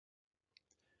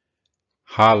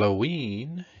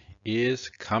Halloween is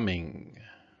coming.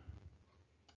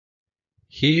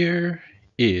 Here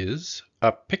is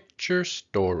a picture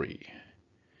story.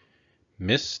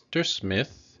 Mr.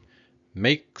 Smith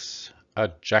makes a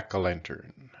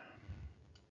jack-o'-lantern.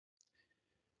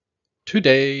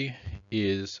 Today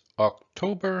is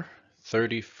October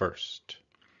 31st.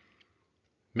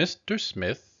 Mr.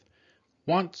 Smith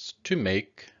wants to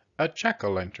make a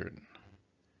jack-o'-lantern.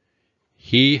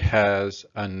 He has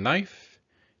a knife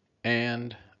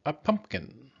and a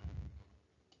pumpkin.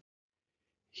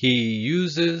 He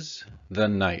uses the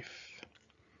knife.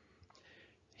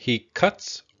 He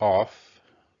cuts off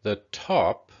the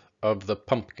top of the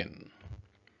pumpkin.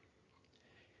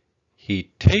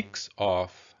 He takes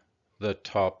off the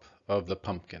top of the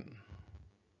pumpkin.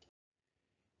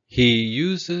 He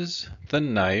uses the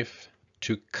knife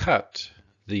to cut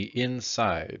the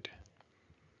inside.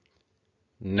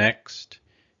 Next,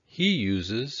 he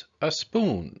uses a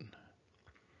spoon.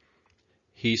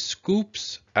 He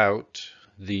scoops out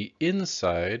the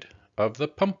inside of the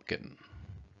pumpkin.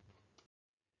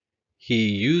 He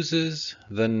uses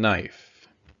the knife.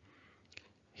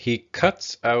 He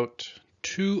cuts out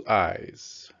two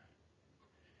eyes.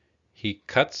 He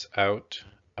cuts out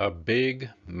a big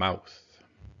mouth.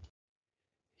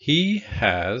 He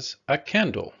has a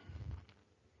candle.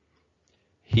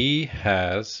 He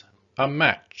has a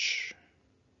match.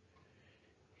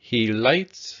 He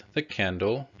lights the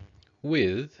candle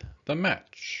with the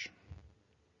match.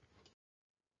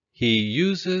 He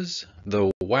uses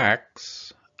the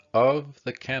wax of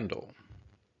the candle.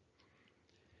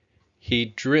 He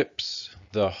drips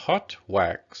the hot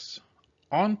wax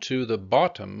onto the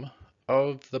bottom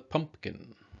of the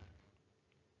pumpkin.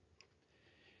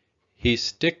 He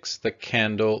sticks the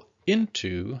candle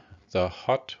into the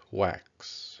hot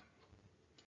wax.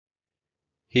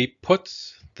 He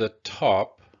puts the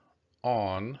top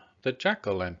on the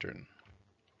jack-o'-lantern.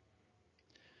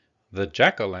 The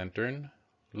jack-o'-lantern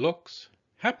looks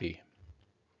happy.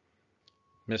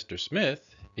 Mr.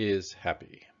 Smith is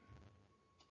happy.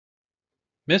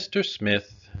 Mr.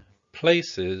 Smith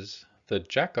places the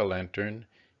jack-o'-lantern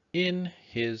in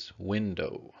his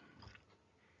window.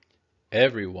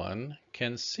 Everyone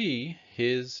can see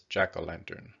his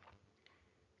jack-o'-lantern.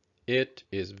 It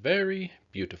is very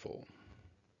beautiful.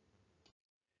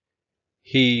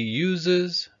 He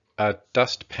uses a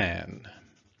dustpan.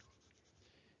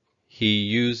 He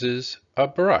uses a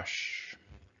brush.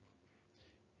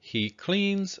 He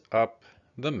cleans up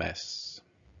the mess.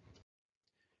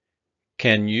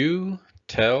 Can you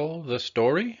tell the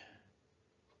story?